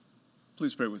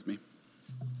Please pray with me.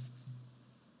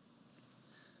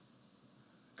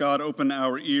 God, open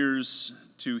our ears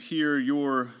to hear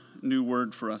your new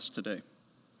word for us today.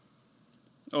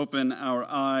 Open our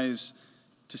eyes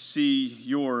to see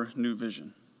your new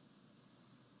vision.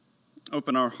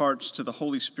 Open our hearts to the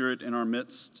Holy Spirit in our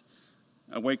midst,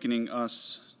 awakening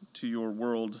us to your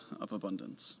world of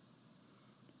abundance.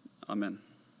 Amen.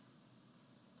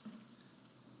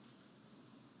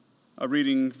 A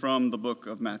reading from the book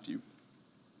of Matthew.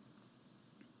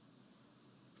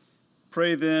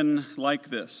 Pray then like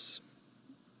this: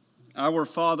 Our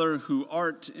Father who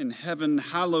art in heaven,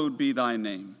 hallowed be thy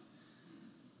name.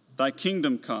 Thy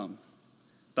kingdom come,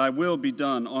 thy will be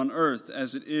done on earth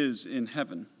as it is in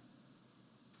heaven.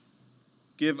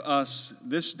 Give us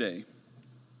this day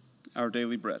our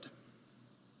daily bread.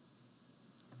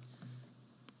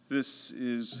 This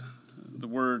is the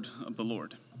word of the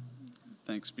Lord.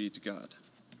 Thanks be to God.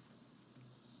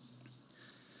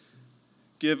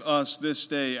 Give us this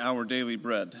day our daily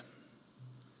bread.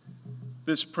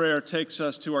 This prayer takes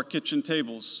us to our kitchen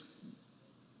tables,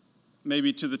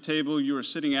 maybe to the table you are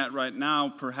sitting at right now,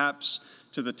 perhaps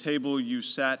to the table you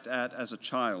sat at as a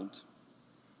child.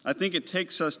 I think it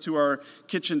takes us to our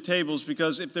kitchen tables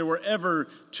because if there were ever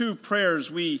two prayers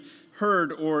we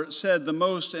heard or said the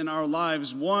most in our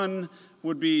lives, one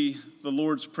would be the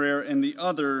Lord's Prayer and the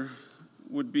other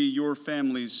would be your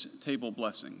family's table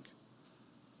blessing.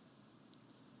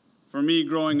 For me,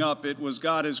 growing up, it was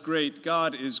God is great,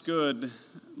 God is good.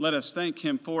 Let us thank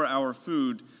him for our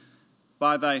food.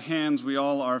 By thy hands we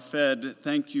all are fed.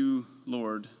 Thank you,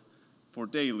 Lord, for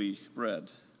daily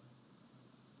bread.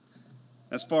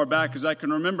 As far back as I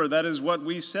can remember, that is what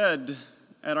we said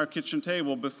at our kitchen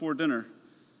table before dinner.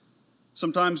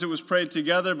 Sometimes it was prayed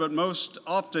together, but most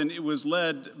often it was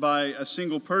led by a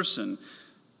single person.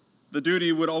 The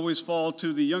duty would always fall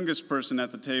to the youngest person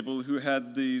at the table who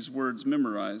had these words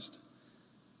memorized.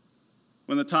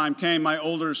 When the time came, my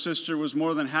older sister was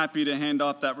more than happy to hand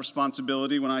off that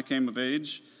responsibility when I came of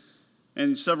age.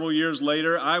 And several years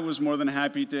later, I was more than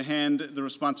happy to hand the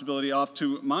responsibility off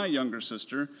to my younger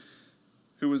sister,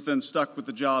 who was then stuck with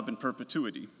the job in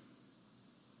perpetuity.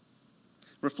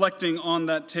 Reflecting on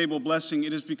that table blessing,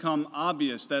 it has become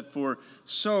obvious that for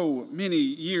so many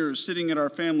years, sitting at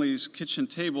our family's kitchen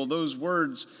table, those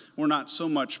words were not so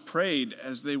much prayed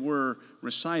as they were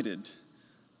recited.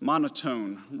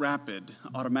 Monotone, rapid,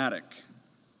 automatic.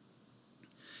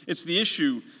 It's the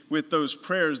issue with those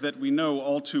prayers that we know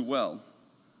all too well.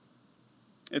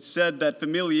 It's said that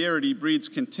familiarity breeds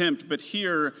contempt, but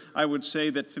here I would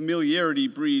say that familiarity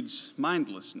breeds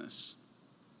mindlessness.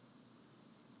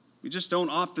 We just don't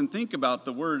often think about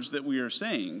the words that we are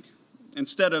saying.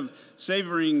 Instead of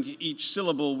savoring each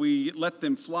syllable, we let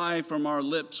them fly from our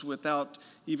lips without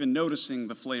even noticing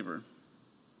the flavor.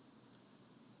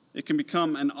 It can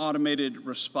become an automated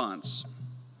response,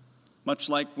 much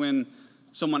like when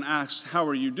someone asks, "How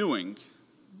are you doing?"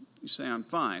 You say, "I'm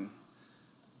fine."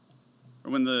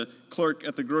 Or when the clerk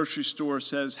at the grocery store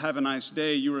says, "Have a nice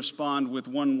day," you respond with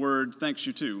one word, "Thanks,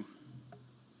 you too."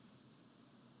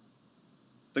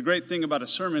 The great thing about a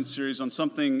sermon series on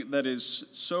something that is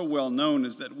so well known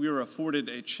is that we are afforded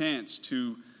a chance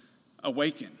to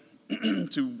awaken,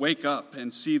 to wake up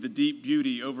and see the deep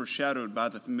beauty overshadowed by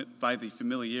the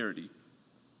familiarity.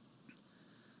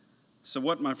 So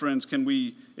what, my friends, can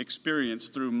we experience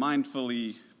through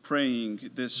mindfully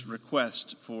praying this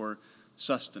request for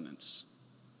sustenance?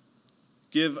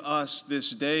 Give us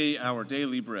this day our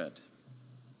daily bread.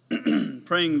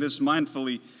 Praying this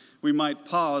mindfully, we might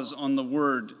pause on the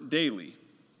word daily.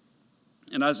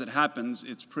 And as it happens,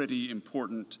 it's pretty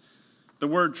important. The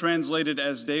word translated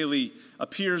as daily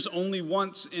appears only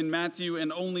once in Matthew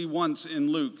and only once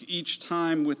in Luke, each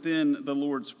time within the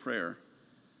Lord's Prayer.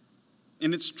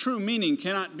 And its true meaning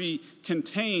cannot be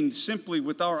contained simply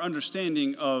with our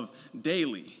understanding of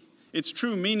daily. Its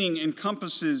true meaning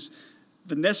encompasses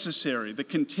the necessary, the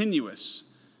continuous,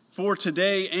 for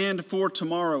today and for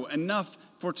tomorrow, enough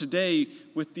for today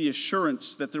with the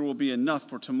assurance that there will be enough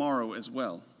for tomorrow as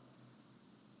well.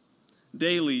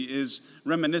 Daily is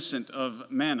reminiscent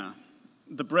of manna,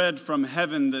 the bread from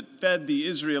heaven that fed the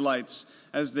Israelites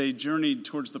as they journeyed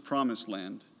towards the promised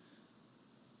land.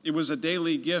 It was a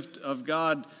daily gift of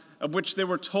God of which they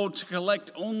were told to collect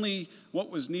only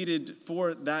what was needed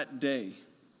for that day.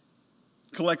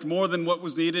 Collect more than what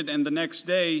was needed, and the next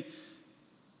day,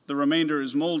 the remainder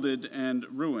is molded and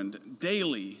ruined.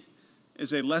 Daily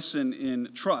is a lesson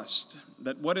in trust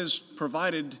that what is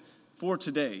provided for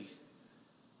today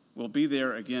will be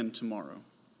there again tomorrow.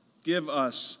 Give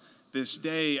us this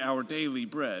day our daily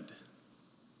bread.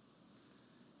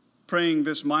 praying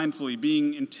this mindfully,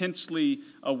 being intensely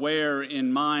aware in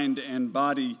mind and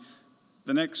body,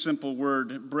 the next simple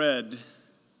word, bread,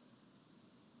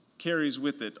 carries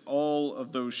with it all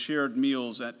of those shared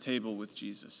meals at table with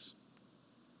Jesus.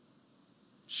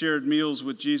 Shared meals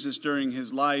with Jesus during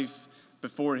his life,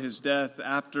 before his death,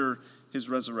 after his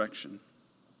resurrection.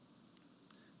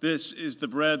 This is the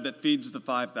bread that feeds the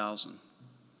 5,000.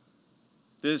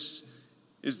 This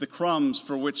is the crumbs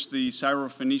for which the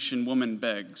Syrophoenician woman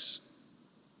begs.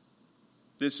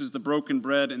 This is the broken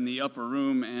bread in the upper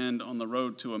room and on the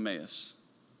road to Emmaus.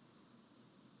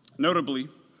 Notably,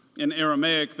 in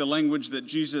Aramaic, the language that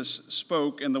Jesus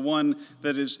spoke and the one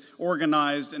that is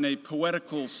organized in a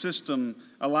poetical system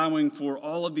allowing for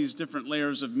all of these different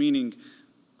layers of meaning,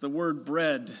 the word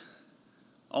bread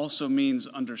also means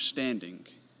understanding.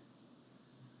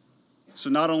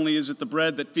 So not only is it the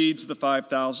bread that feeds the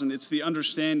 5,000, it's the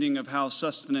understanding of how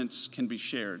sustenance can be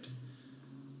shared.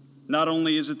 Not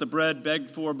only is it the bread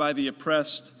begged for by the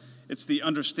oppressed, it's the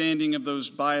understanding of those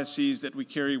biases that we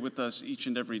carry with us each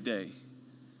and every day.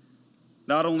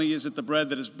 Not only is it the bread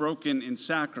that is broken in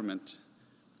sacrament,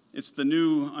 it's the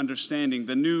new understanding,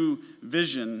 the new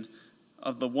vision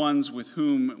of the ones with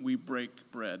whom we break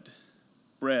bread.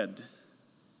 Bread.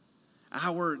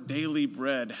 Our daily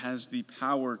bread has the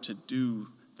power to do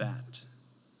that.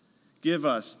 Give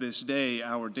us this day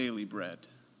our daily bread.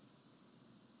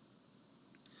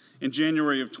 In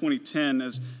January of 2010,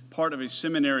 as part of a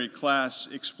seminary class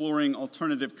exploring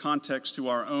alternative contexts to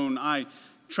our own, I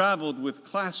traveled with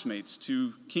classmates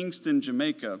to Kingston,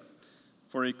 Jamaica,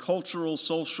 for a cultural,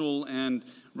 social, and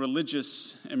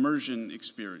religious immersion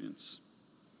experience.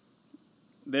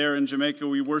 There in Jamaica,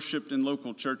 we worshiped in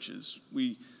local churches.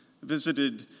 We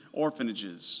visited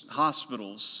orphanages,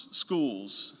 hospitals,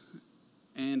 schools,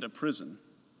 and a prison.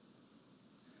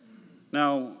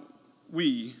 Now,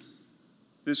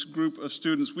 this group of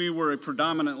students, we were a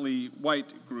predominantly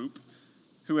white group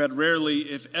who had rarely,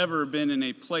 if ever, been in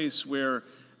a place where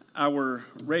our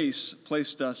race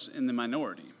placed us in the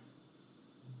minority.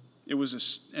 It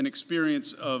was an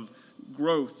experience of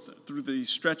growth through the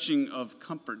stretching of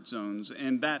comfort zones,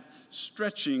 and that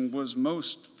stretching was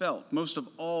most of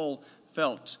all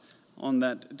felt on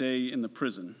that day in the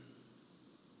prison.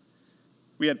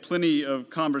 We had plenty of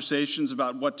conversations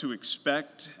about what to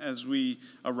expect as we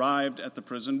arrived at the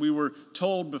prison. We were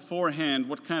told beforehand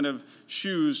what kind of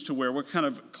shoes to wear, what kind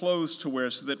of clothes to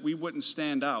wear so that we wouldn't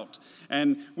stand out.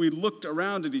 And we looked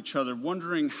around at each other,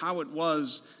 wondering how it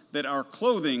was that our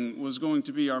clothing was going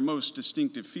to be our most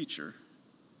distinctive feature.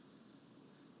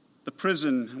 The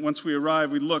prison, once we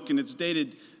arrive, we look, and it's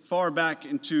dated far back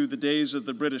into the days of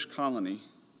the British colony.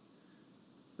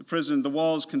 The prison, the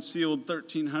walls concealed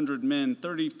 1,300 men,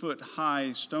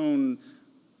 30-foot-high stone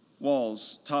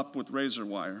walls topped with razor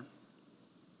wire.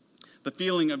 The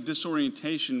feeling of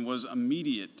disorientation was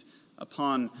immediate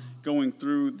upon going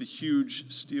through the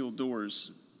huge steel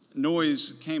doors.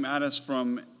 Noise came at us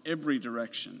from every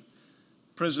direction.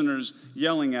 Prisoners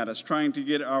yelling at us, trying to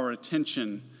get our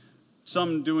attention,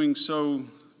 some doing so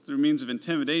through means of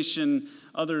intimidation,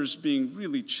 others being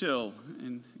really chill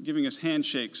and giving us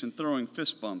handshakes and throwing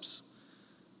fist bumps.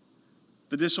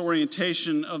 The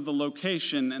disorientation of the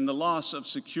location and the loss of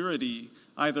security,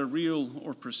 either real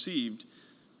or perceived,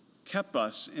 kept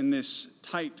us in this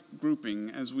tight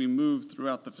grouping as we moved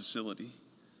throughout the facility.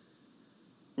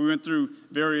 We went through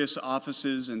various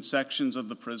offices and sections of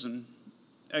the prison,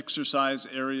 exercise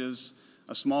areas,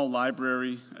 a small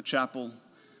library, a chapel,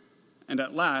 and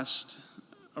at last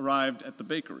arrived at the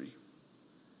bakery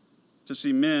to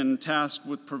see men tasked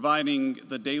with providing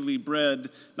the daily bread,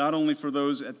 not only for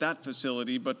those at that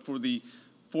facility, but for the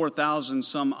 4,000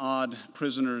 some odd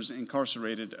prisoners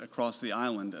incarcerated across the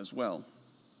island as well.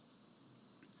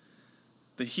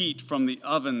 The heat from the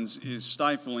ovens is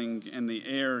stifling and the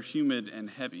air humid and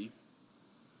heavy.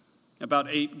 About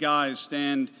 8 guys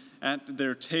stand at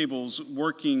their tables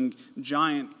working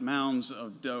giant mounds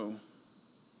of dough.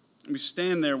 We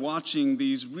stand there watching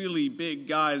these really big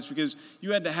guys because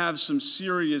you had to have some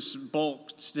serious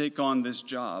bulk to take on this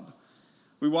job.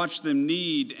 We watch them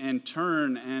knead and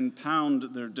turn and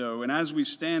pound their dough. And as we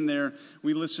stand there,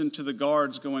 we listen to the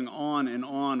guards going on and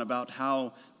on about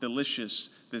how delicious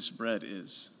this bread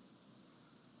is.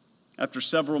 After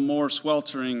several more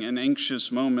sweltering and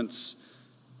anxious moments,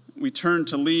 we turn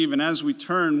to leave, and as we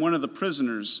turn, one of the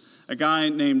prisoners, a guy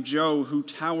named Joe, who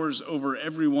towers over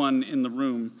everyone in the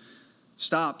room,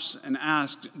 stops and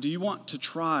asks, "Do you want to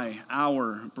try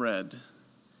our bread?"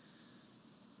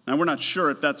 Now, we're not sure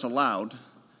if that's allowed,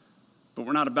 but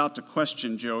we're not about to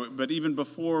question Joe. But even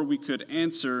before we could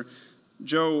answer,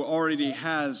 Joe already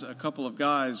has a couple of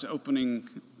guys opening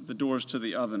the doors to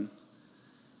the oven.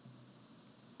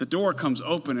 The door comes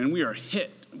open and we are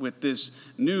hit with this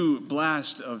new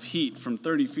blast of heat from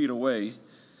 30 feet away.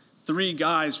 3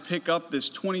 guys pick up this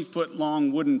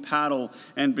 20-foot-long wooden paddle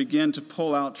and begin to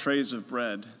pull out trays of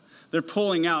bread. They're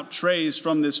pulling out trays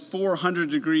from this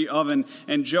 400-degree oven,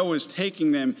 and Joe is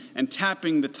taking them and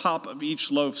tapping the top of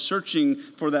each loaf, searching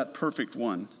for that perfect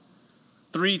one.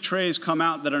 3 trays come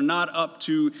out that are not up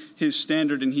to his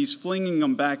standard, and he's flinging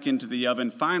them back into the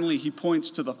oven. Finally, he points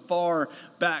to the far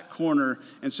back corner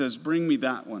and says, "Bring me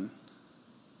that one."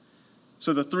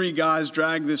 So the 3 guys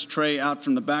drag this tray out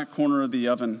from the back corner of the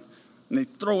oven, and they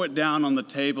throw it down on the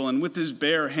table, and with his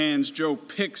bare hands, Joe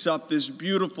picks up this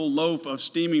beautiful loaf of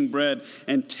steaming bread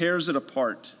and tears it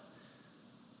apart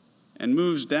and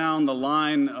moves down the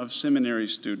line of seminary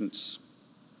students,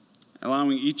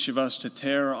 allowing each of us to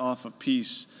tear off a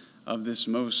piece of this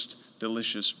most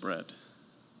delicious bread.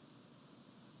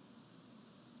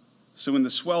 So in the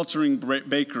sweltering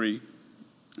bakery,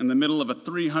 in the middle of a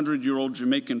 300-year-old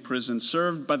Jamaican prison,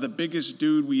 served by the biggest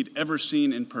dude we'd ever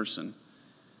seen in person,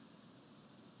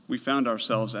 we found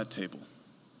ourselves at table.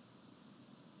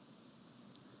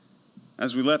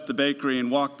 As we left the bakery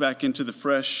and walked back into the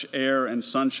fresh air and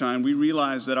sunshine, we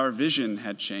realized that our vision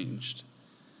had changed.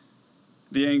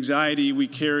 The anxiety we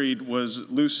carried was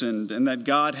loosened, and that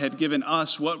God had given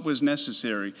us what was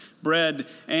necessary, bread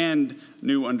and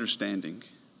new understanding,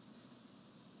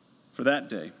 for that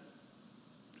day,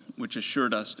 which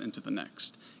assured us into the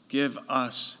next. Give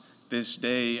us this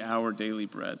day our daily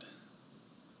bread.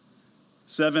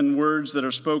 7 words that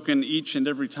are spoken each and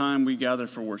every time we gather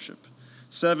for worship.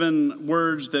 7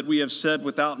 words that we have said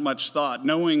without much thought,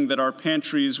 knowing that our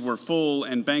pantries were full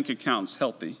and bank accounts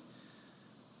healthy.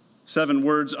 7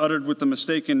 words uttered with the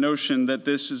mistaken notion that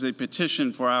this is a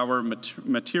petition for our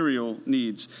material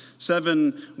needs.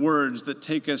 7 words that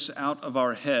take us out of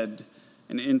our head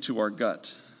and into our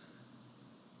gut.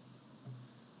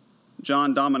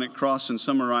 John Dominic Crossan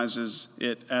summarizes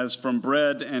it as from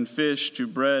bread and fish to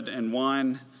bread and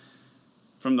wine,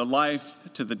 from the life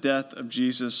to the death of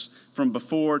Jesus, from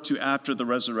before to after the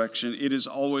resurrection. It is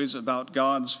always about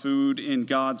God's food in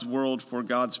God's world for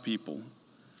God's people.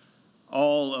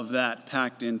 All of that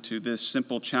packed into this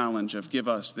simple challenge of give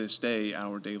us this day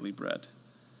our daily bread.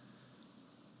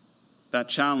 That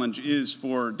challenge is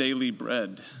for daily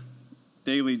bread,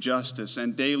 daily justice,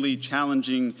 and daily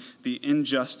challenging the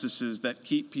injustices that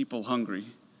keep people hungry.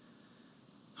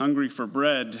 Hungry for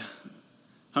bread,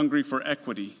 hungry for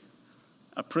equity,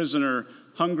 a prisoner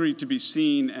hungry to be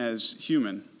seen as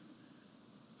human,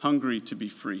 hungry to be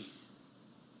free.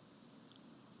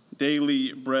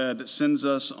 Daily bread sends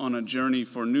us on a journey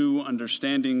for new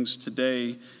understandings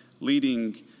today,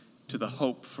 leading to the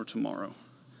hope for tomorrow.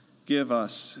 Give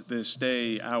us this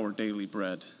day our daily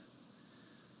bread.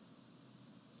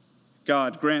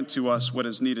 God, grant to us what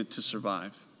is needed to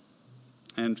survive,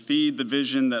 and feed the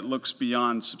vision that looks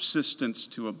beyond subsistence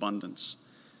to abundance.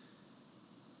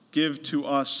 Give to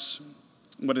us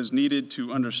what is needed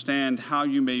to understand how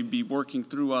you may be working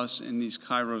through us in these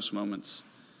Kairos moments,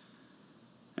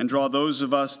 and draw those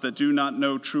of us that do not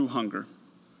know true hunger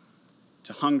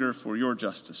to hunger for your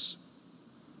justice.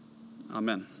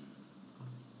 Amen.